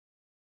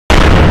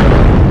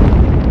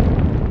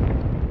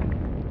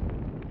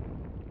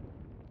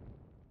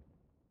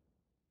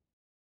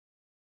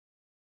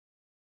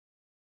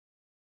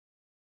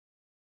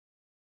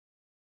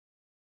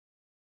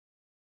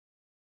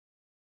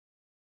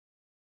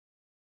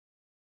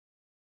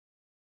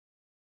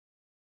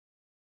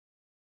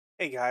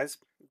Hey guys,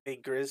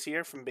 Big Grizz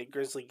here from Big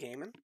Grizzly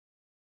Gaming.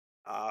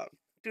 Uh,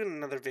 Doing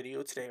another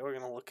video today. We're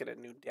gonna look at a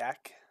new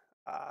deck.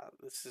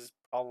 This is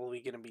probably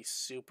gonna be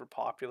super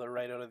popular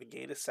right out of the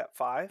gate. Is set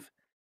 5.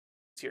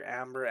 It's your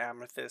Amber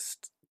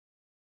Amethyst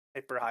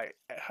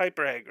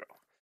Hyper Aggro.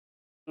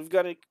 We've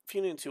got a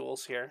few new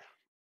tools here.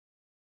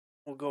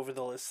 We'll go over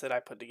the list that I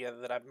put together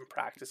that I've been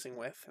practicing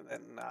with, and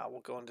then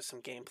we'll go into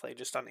some gameplay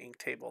just on Ink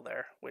Table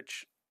there,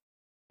 which,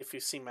 if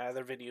you've seen my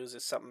other videos,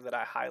 is something that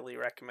I highly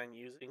recommend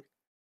using.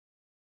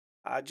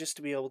 Just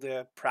to be able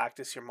to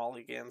practice your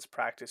mulligans,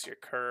 practice your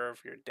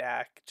curve, your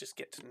deck, just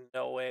get to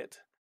know it.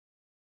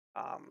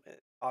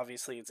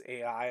 Obviously, it's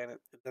AI and it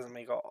doesn't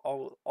make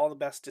all the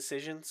best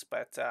decisions,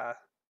 but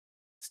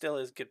still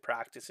is good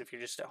practice if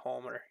you're just at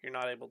home or you're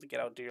not able to get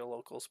out to your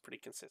locals pretty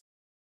consistent.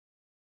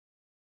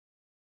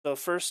 So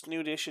first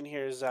new addition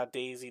here is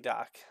Daisy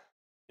Duck.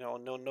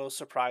 No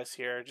surprise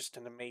here, just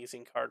an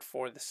amazing card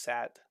for the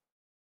set.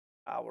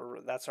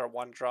 That's our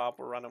one drop.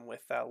 We're running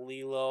with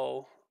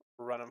Lilo.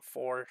 We're running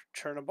 4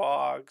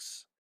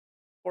 Chernabogs,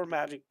 4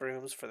 Magic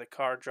Brooms for the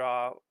card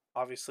draw.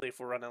 Obviously, if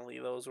we're running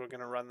Lilos, we're going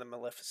to run the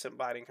Maleficent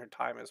Biding Her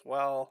Time as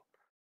well.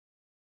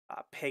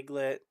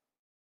 Piglet.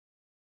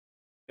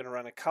 Going to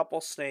run a couple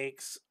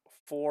Snakes,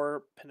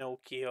 4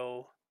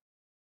 Pinocchio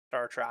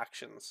Star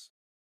Attractions,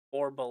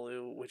 4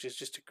 Baloo, which is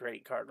just a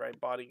great card,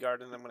 right?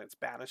 Bodyguard, and then when it's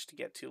banished to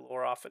get 2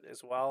 lore off it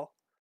as well.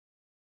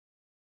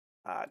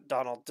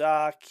 Donald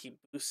Duck, he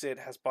boosts it,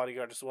 has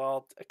Bodyguard as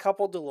well. A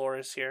couple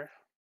Dolores here.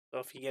 So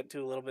if you get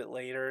to a little bit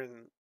later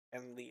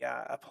and the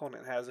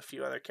opponent has a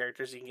few other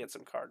characters, you can get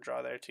some card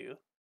draw there too.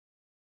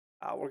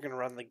 We're going to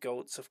run the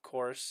goats, of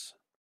course.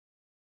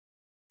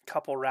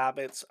 Couple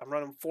rabbits. I'm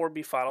running 4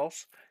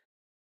 befuddles.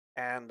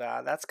 And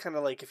that's kind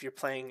of like if you're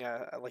playing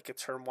like a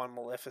turn 1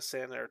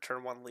 Maleficent or a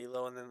turn 1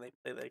 Lilo, and then they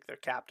play like their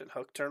Captain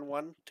Hook turn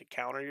 1 to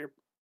counter your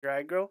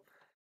aggro.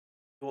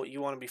 You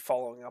want to be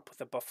following up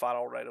with a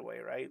befuddle right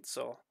away, right?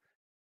 So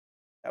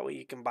that way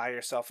you can buy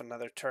yourself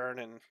another turn,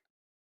 and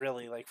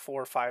really like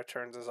 4 or 5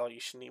 turns is all you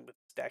should need with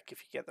this deck if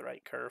you get the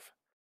right curve.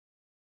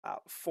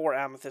 4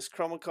 Amethyst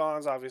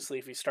Chromacons. Obviously,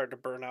 if you start to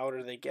burn out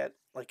or they get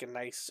like a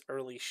nice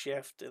early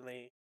shift and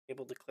they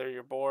able to clear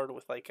your board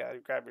with like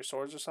grab your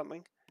swords or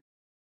something,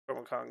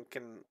 Chromacon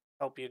can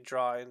help you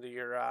draw into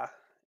your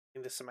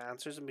into some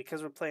answers. And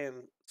because we're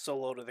playing so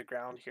low to the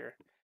ground here,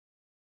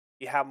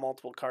 you have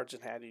multiple cards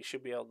in hand. You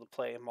should be able to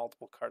play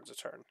multiple cards a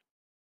turn.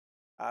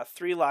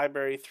 3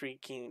 library, 3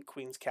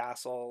 Queen's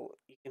Castle.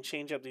 You can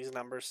change up these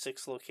numbers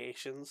 6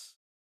 locations.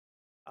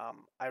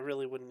 I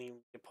really wouldn't even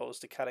be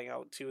opposed to cutting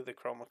out 2 of the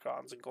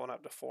Chromacons and going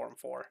up to 4 and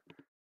 4.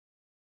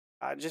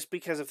 Just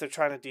because if they're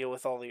trying to deal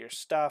with all of your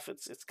stuff,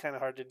 it's kind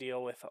of hard to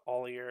deal with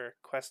all of your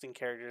questing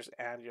characters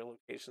and your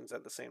locations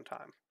at the same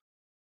time.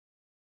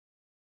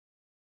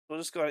 We'll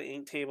just go to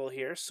Ink Table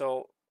here.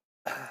 So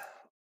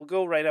we'll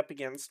go right up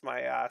against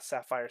my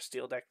Sapphire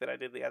Steel deck that I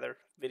did the other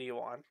video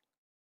on.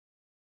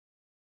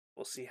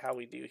 We'll see how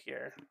we do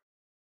here.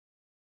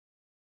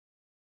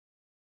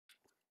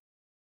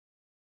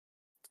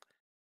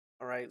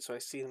 Alright, so I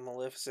see the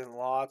Maleficent,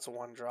 lots of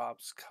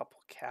 1-drops, couple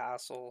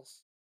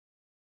castles.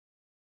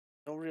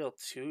 No real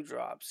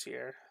 2-drops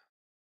here.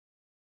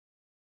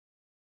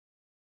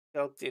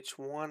 They'll ditch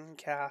 1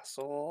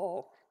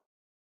 castle.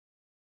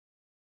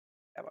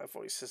 Yeah, my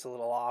voice is a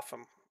little off.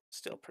 I'm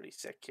still pretty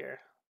sick here.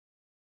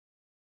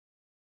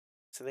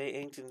 So they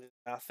inked into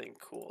nothing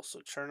cool. So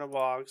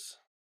Chernobogs,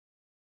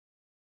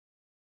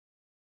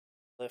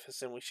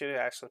 Maleficent. We should have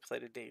actually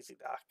played a Daisy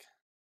Duck.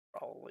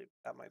 Probably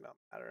that might not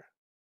matter.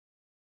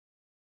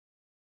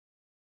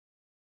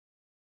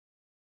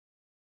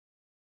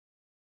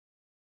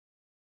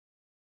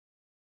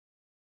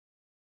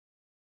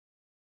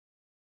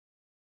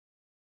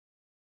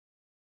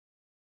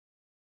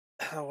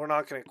 We're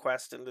not going to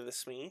quest into the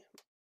Smee.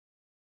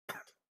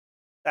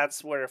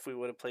 That's where if we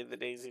would have played the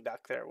Daisy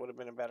Duck there, it would have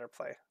been a better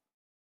play.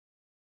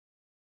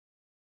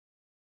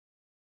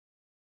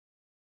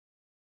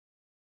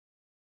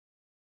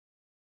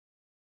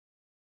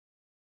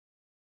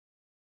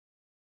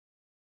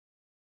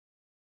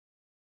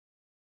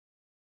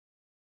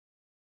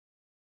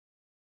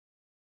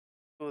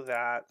 Do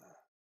that.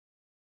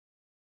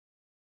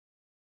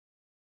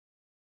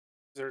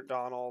 Desert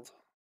Donald.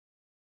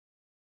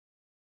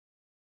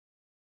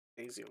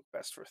 Daisy will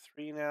quest for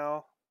 3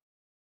 now.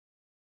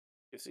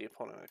 Gives the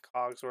opponent a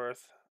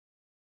Cogsworth.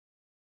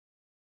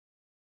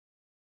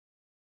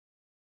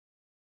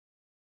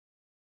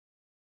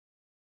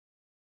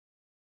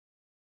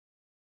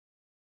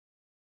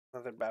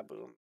 Another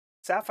Baboon.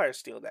 Sapphire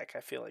Steel deck,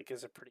 I feel like,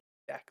 is a pretty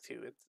good deck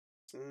too.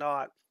 It's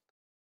not.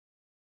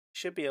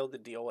 Should be able to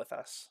deal with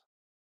us.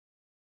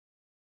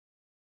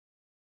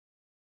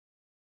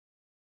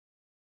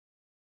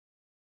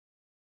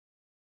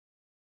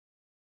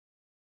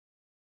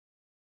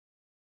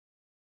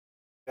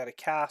 Got a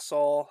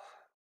castle.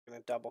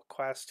 Gonna double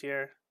quest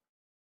here.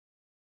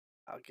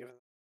 I'll give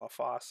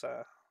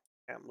Mufasa.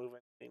 Can't move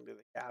anything to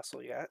the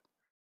castle yet.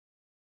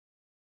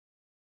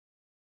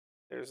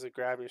 There's the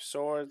grab your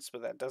swords,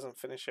 but that doesn't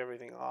finish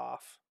everything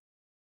off.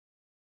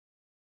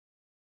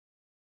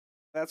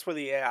 That's where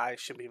the AI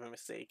should be my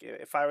mistake.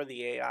 If I were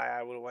the AI,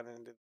 I would have went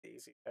into the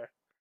Daisy there.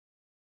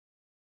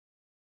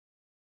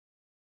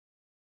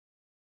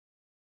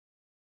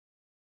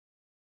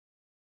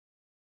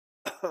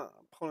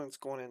 Opponent's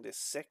going into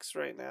 6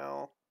 right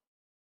now.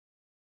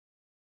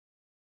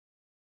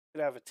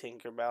 Could have a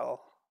Tinkerbell.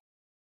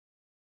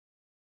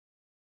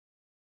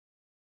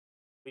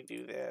 We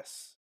do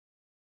this.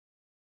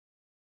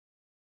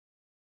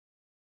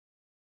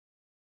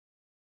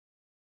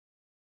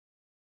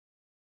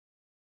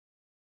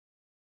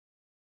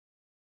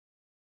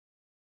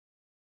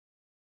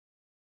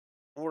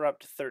 We're up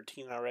to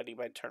 13 already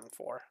by turn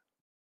 4.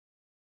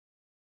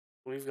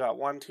 We've got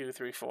 1, 2,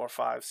 3, 4,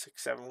 5,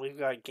 6, 7. We've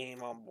got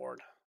game on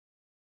board.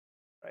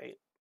 Right?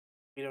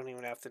 We don't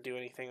even have to do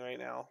anything right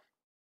now.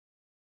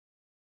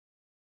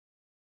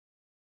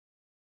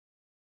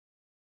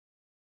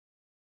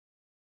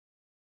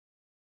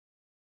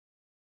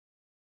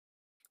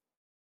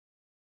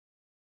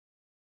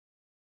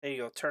 There you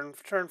go.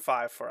 Turn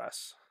 5 for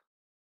us.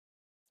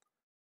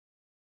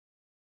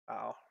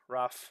 Wow,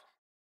 rough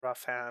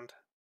hand.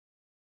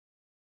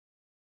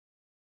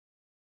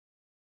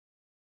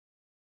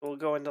 We'll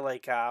go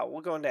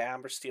into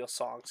Amber Steel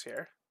songs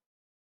here.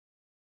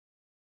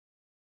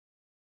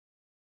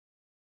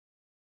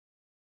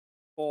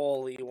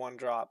 Holy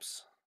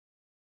 1-drops.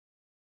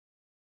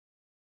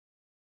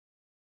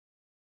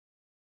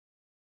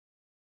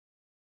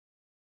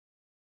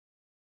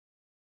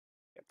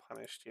 Get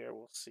punished here.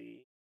 We'll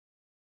see.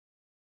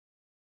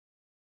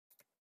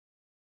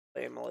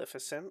 Play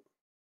Maleficent.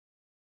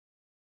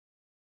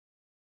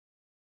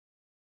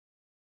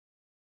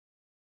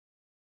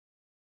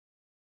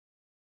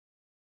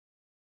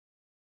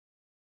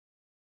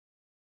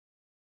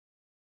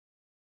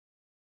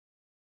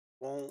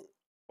 Won't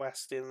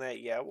quest in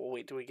that yet. We'll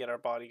wait till we get our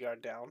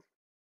bodyguard down.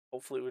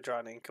 Hopefully we draw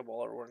an Inkable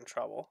or we're in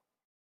trouble.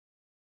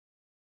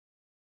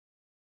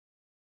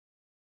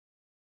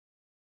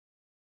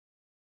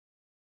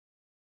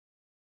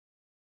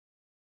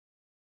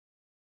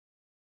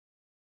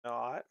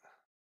 Not.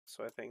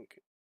 So I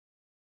think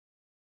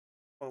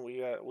when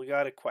we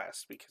got a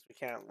quest because we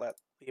can't let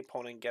the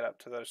opponent get up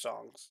to their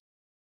songs.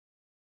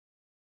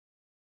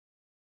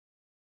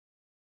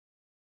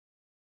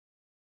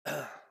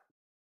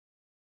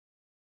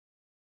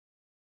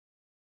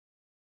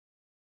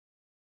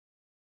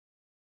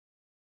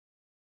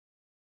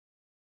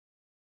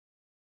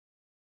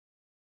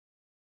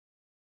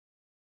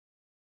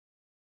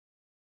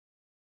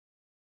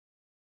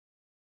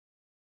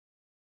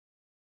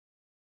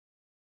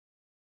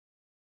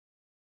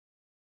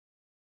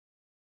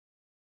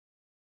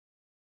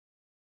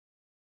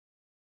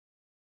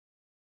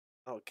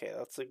 Okay,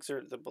 let's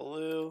exert the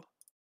blue.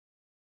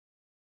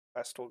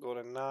 Quest will go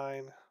to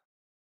 9.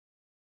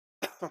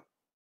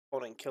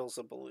 Opponent kills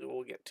the blue.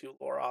 We'll get 2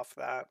 lore off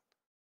that.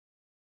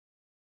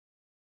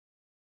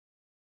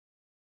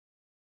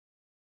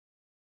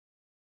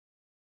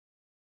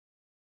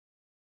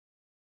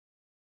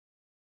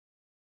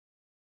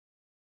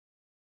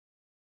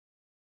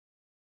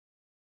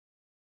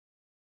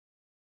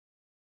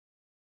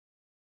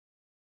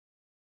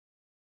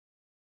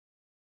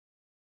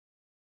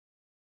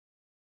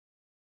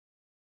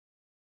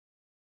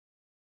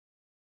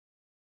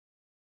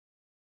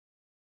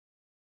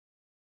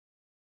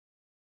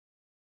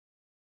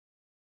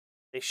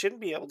 They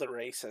shouldn't be able to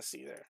race us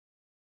either.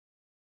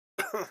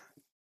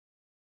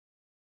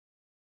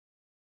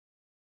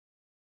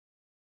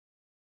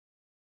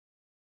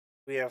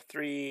 We have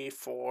 3,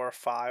 4,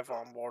 5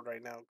 on board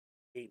right now.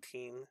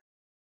 18.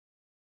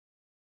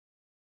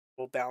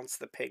 We'll bounce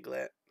the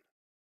Piglet.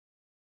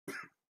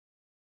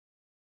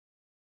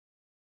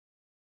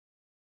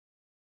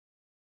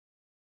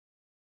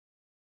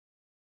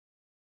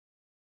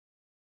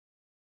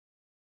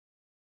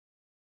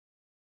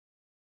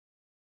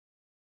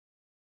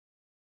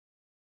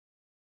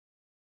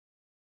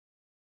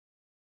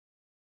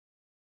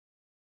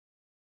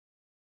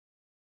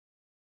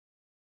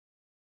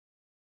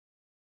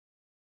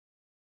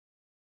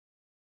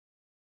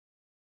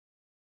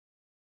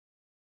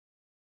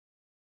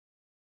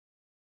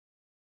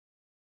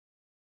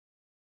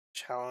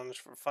 Challenge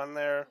for fun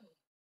there.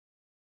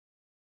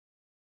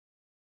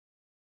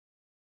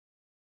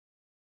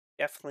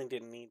 Definitely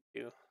didn't need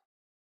to.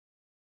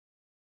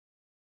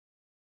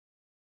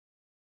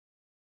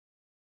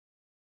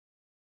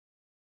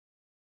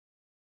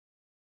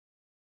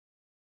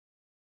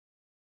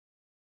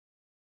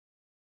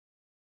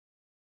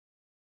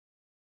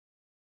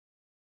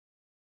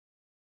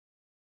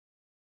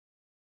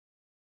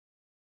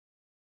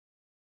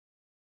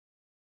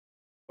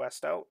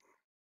 West out.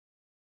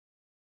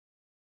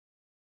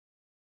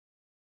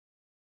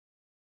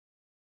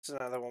 This is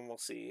another one we'll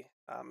see.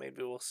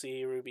 Maybe we'll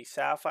see Ruby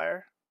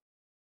Sapphire.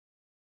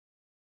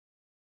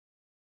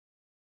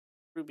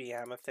 Ruby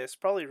Amethyst.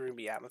 Probably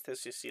Ruby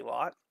Amethyst you see a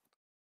lot.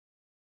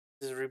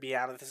 This is Ruby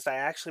Amethyst. I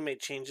actually made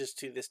changes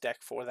to this deck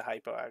for the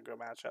Hypo Aggro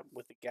matchup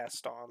with the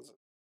Gastons.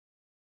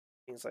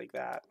 Things like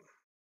that.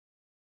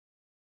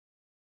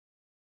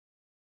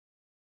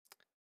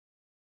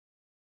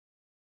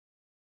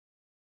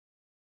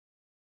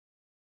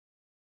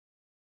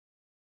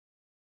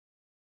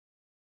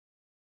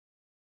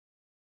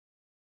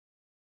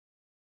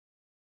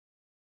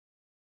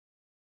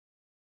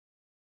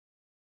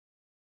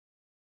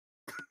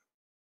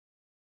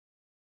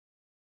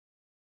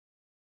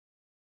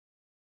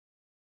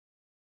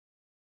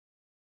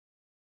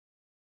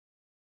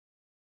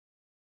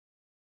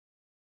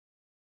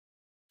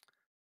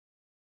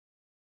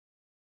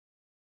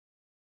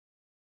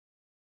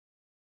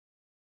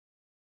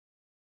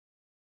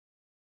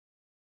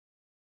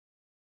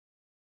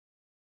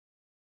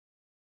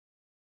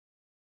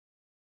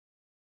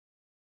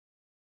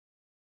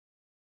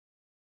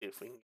 See if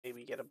we can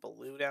maybe get a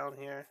blue down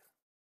here.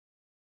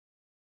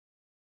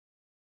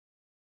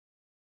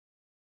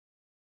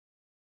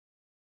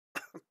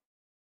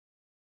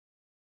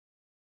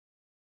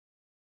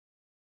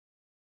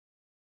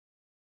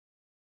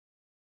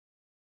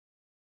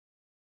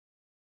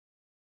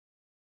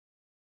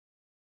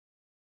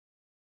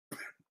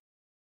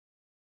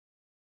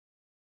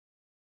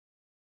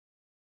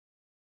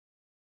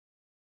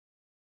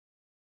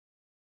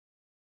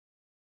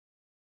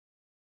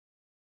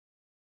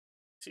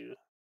 To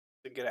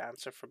a good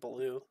answer for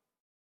blue.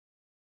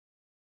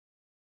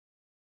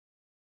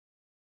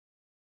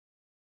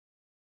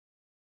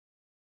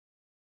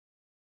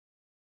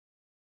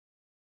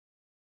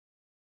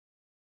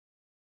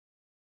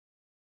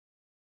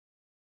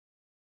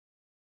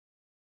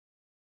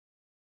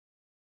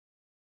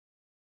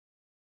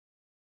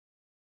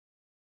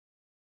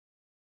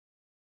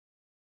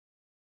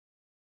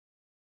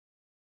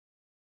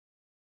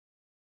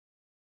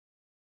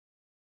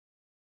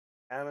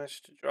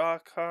 Managed to draw a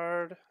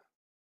card.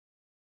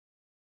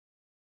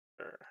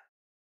 Sure.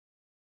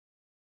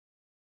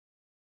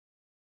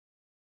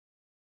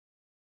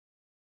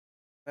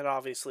 And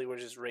obviously we're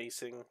just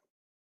racing.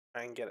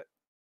 Try and get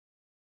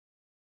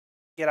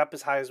up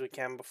as high as we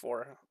can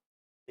before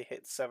they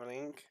hit 7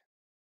 ink.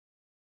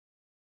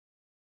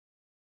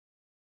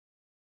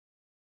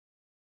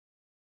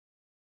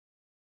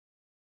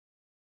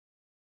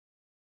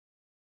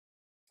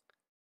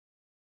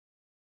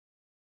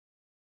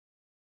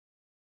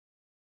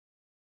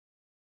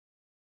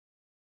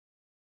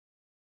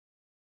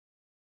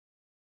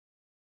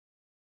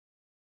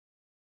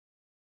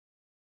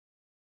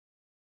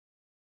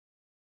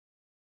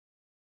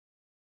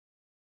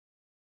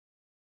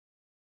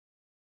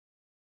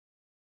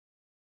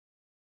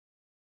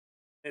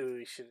 Maybe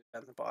we should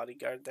have done the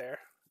bodyguard there.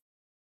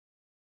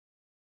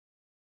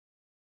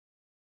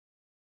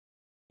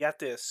 You have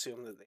to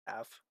assume that they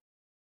have.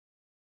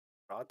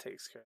 Draw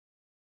takes care.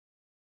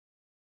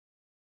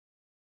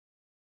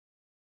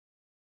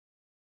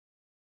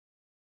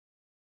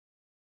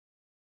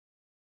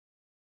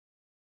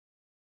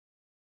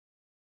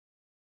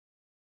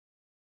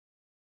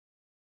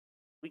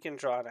 We can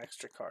draw an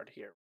extra card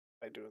here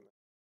by doing that.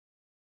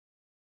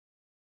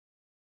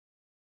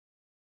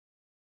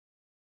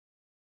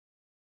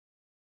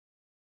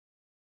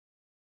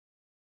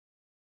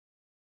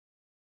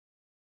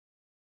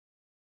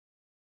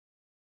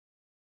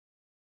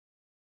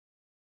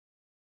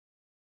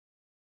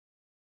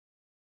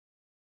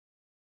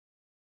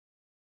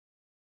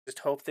 Just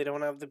hope they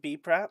don't have the B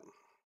prep.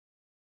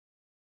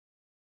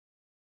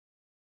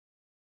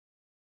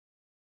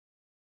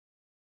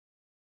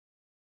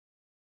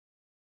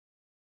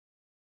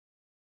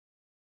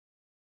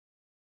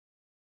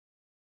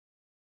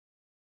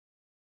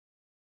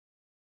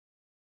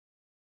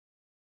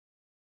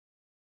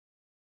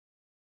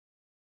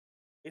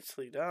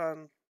 Nicely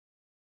done.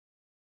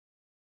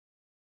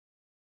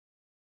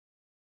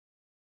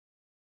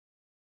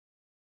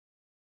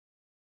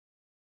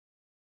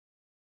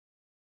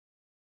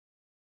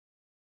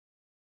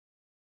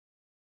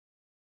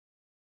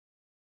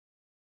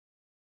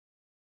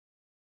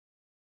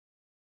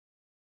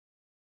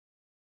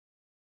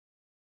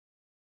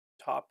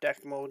 Top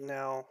deck mode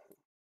now.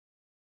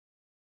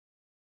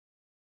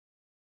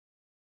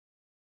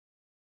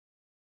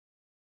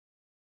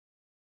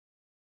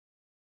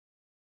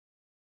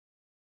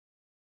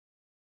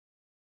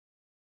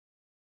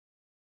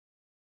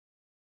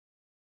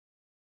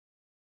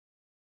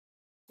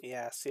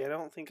 Yeah, see, I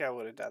don't think I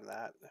would have done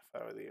that if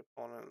I were the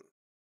opponent.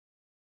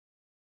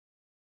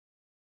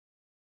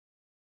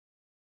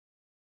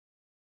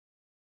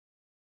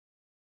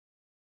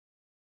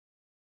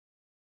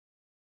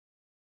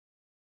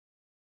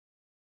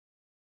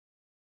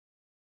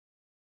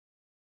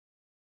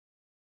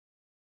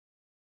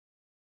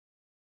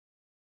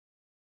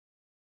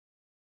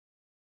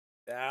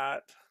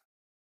 That.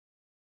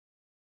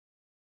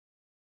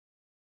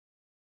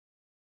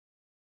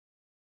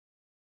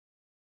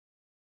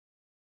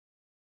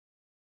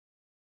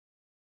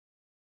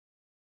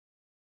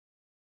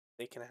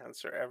 They can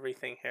answer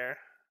everything here.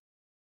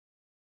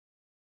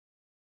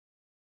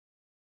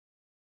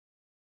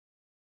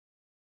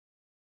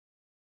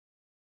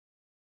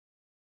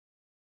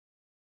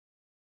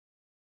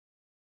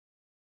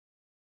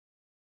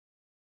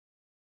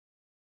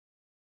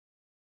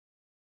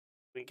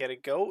 We get a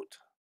goat.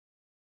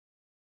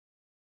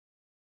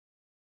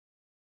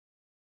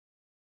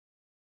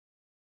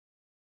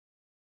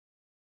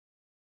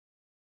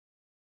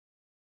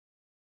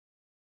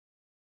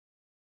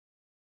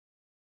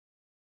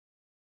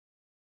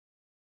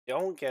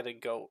 Don't get a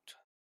goat.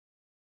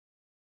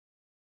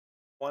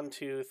 1,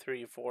 2,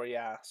 3, 4.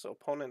 Yeah, so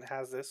opponent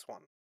has this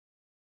one.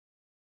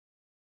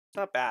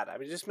 Not bad. I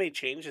mean, just made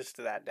changes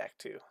to that deck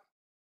too.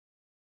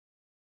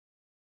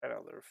 I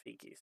know the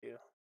Rafikis too.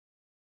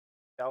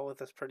 Dealt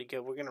with us pretty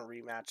good. We're gonna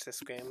rematch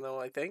this game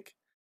though, I think.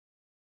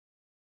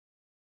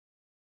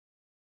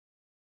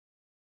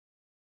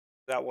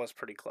 That was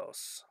pretty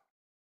close.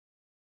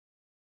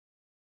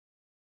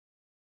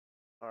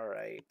 All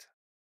right.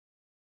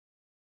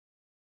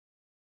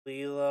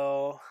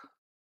 Lilo,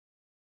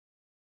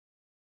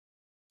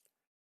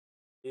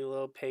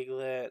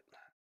 Piglet,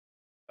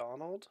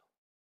 Donald.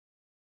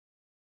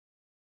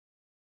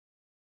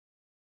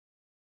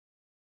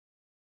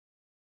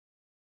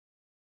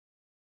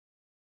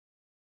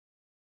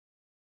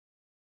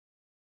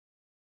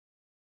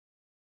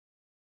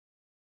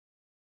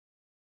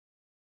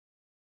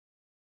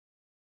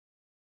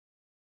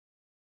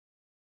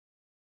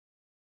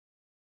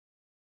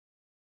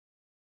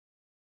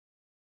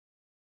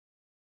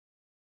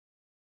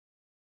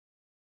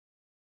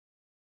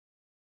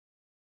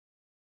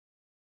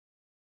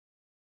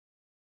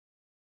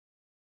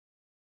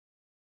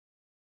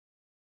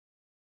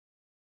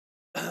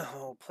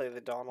 We'll play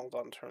the Donald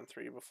on turn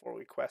 3 before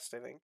we quest, I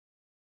think.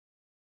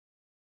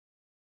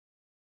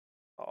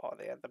 Oh,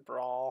 they had the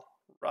Brawl.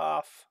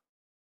 Rough.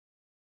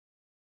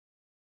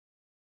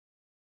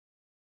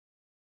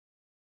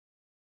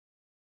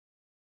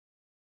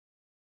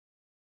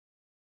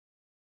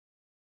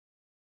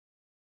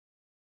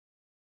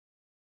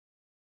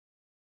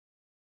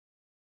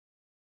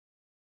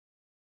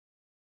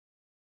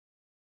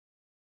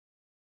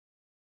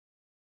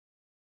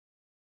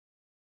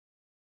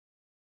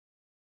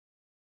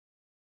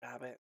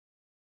 Rabbit.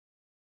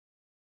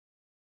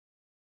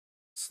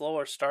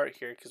 Slower start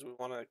here because we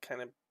want to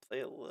kind of play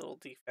a little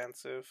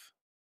defensive.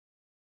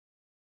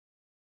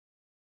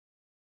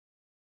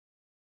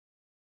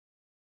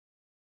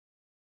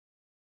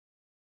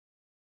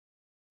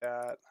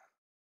 That.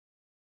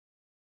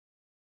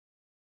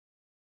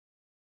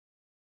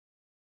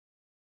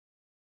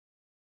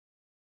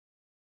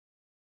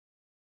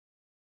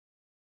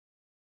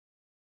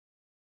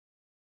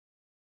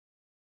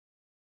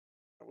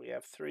 We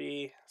have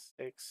 3,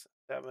 6,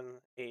 7,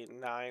 8,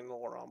 9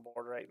 lore on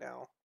board right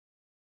now.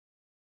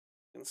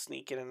 We can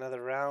sneak in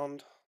another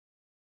round.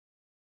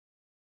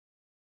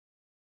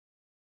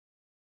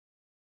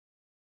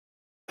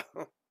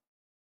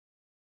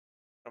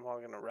 I'm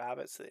all gonna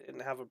rabbit, so they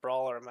didn't have a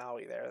Brawl or a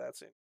Maui there.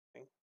 That's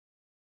interesting.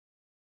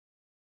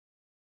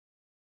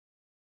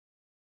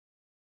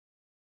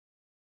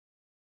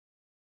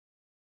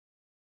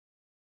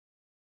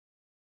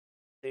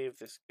 Save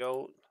this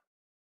goat.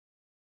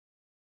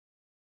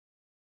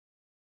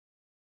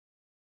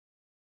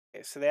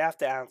 Okay, so they have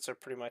to answer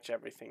pretty much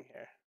everything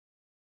here.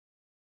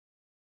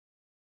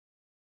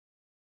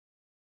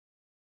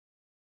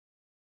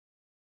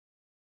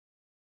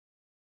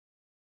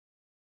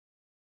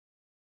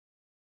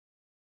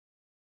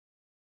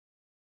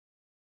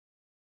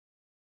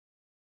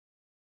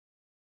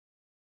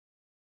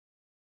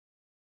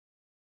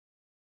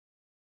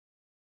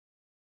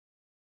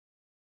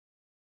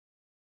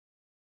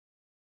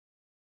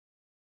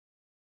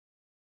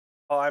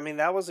 Oh, I mean,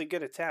 that was a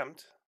good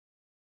attempt.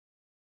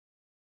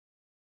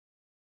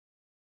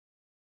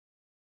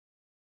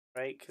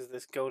 Right? Because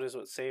this goat is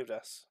what saved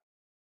us.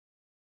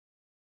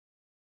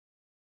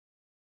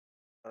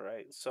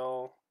 Alright,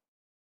 so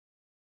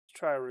let's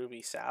try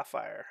Ruby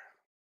Sapphire.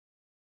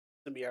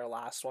 This will be our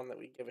last one that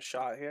we give a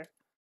shot here.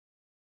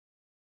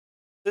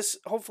 This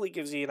hopefully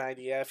gives you an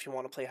idea if you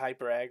want to play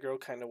hyper aggro,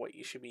 kind of what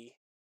you should be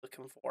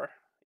looking for,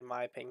 in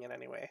my opinion,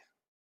 anyway.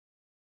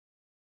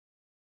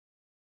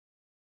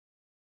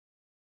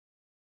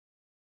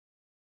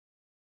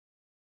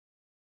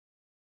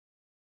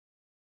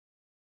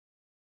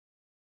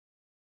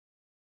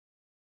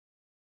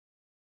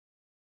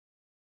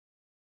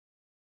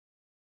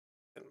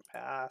 Didn't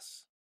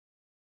pass.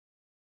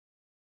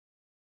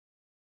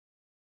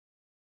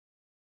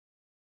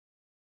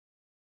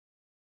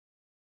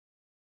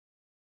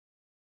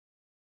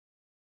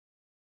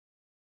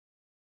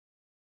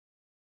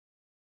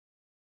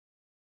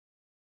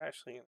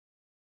 Actually,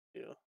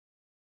 do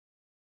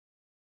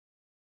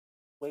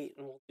wait,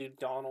 and we'll do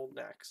Donald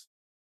next.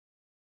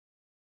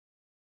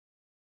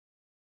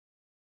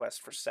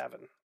 Quest for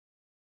 7.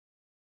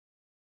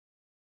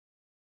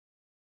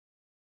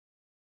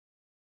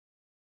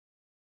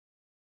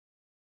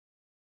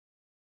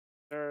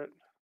 Third.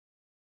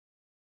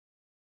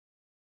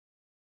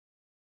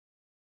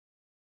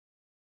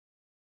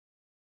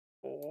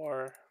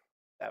 4,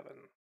 7.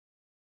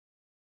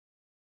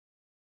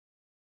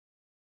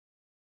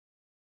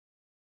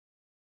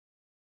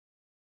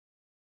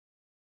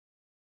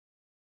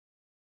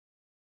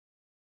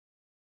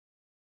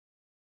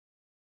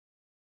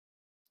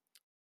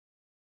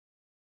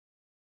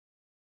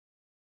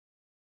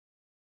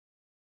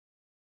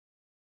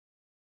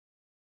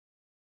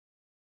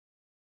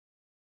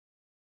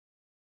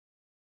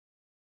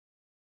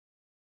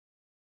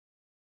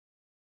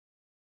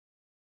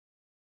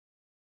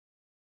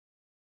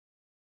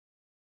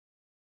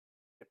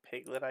 A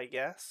piglet, I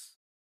guess.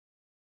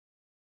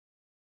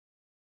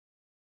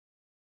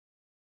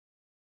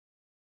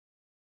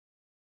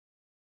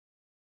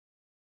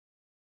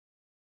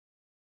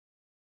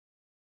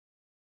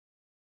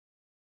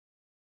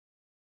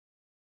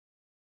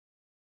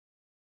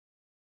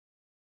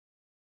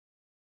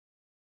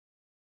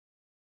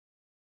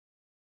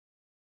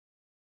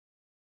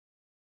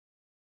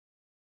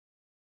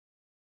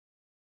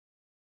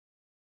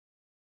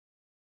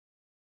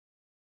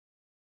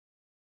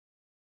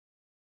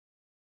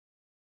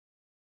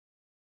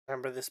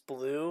 Remember this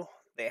blue?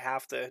 They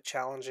have to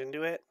challenge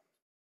into it.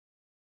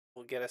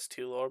 Will get us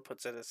 2 lower,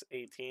 puts it as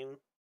 18.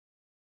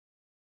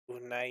 Ooh,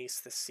 nice,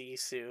 the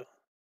Sisu.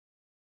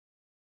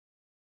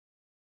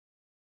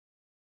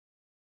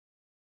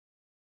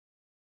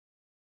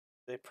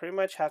 They pretty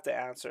much have to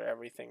answer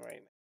everything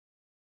right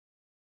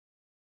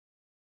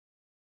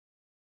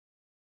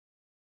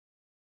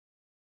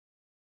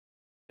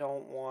now.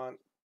 Don't want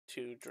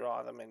to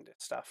draw them into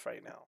stuff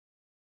right now.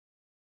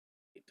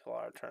 Wait till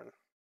our turn.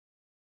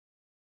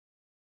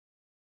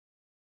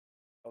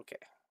 Okay.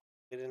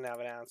 They didn't have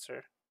an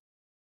answer.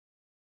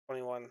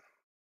 21.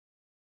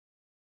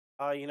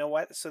 You know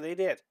what? So they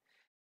did.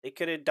 They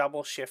could have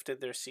double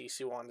shifted their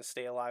Sisu on to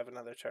stay alive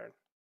another turn.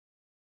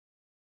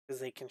 Because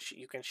they can,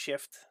 you can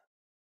shift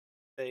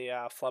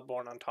the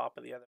Floodborn on top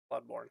of the other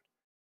Floodborn.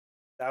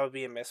 That would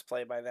be a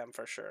misplay by them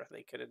for sure.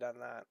 They could have done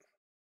that.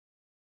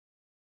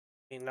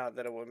 I mean, not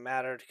that it would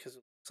matter because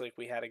it looks like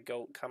we had a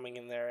goat coming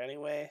in there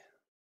anyway.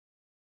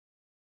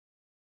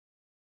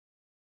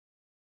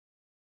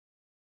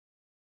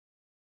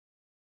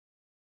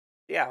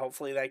 Yeah,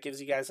 hopefully that gives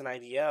you guys an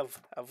idea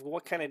of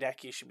what kind of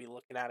deck you should be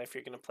looking at if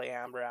you're going to play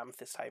Amber,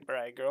 Amethyst, Hyper,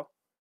 Aggro.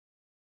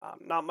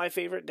 Not my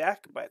favorite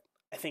deck, but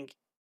I think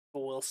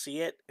people will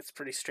see it. It's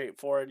pretty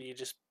straightforward. You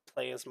just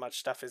play as much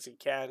stuff as you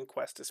can,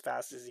 quest as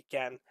fast as you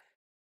can.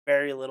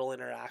 Very little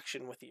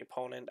interaction with the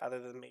opponent other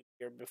than maybe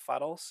your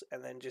befuddles,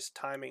 and then just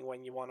timing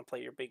when you want to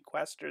play your big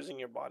questers and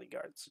your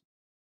bodyguards.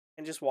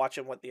 And just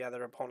watching what the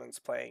other opponent's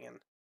playing and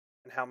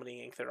how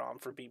many ink they're on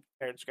for be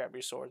prepared to grab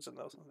your swords and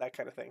that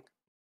kind of thing.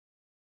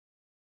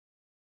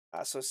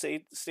 So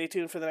stay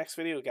tuned for the next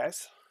video,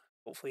 guys.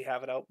 Hopefully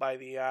have it out by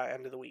the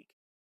end of the week.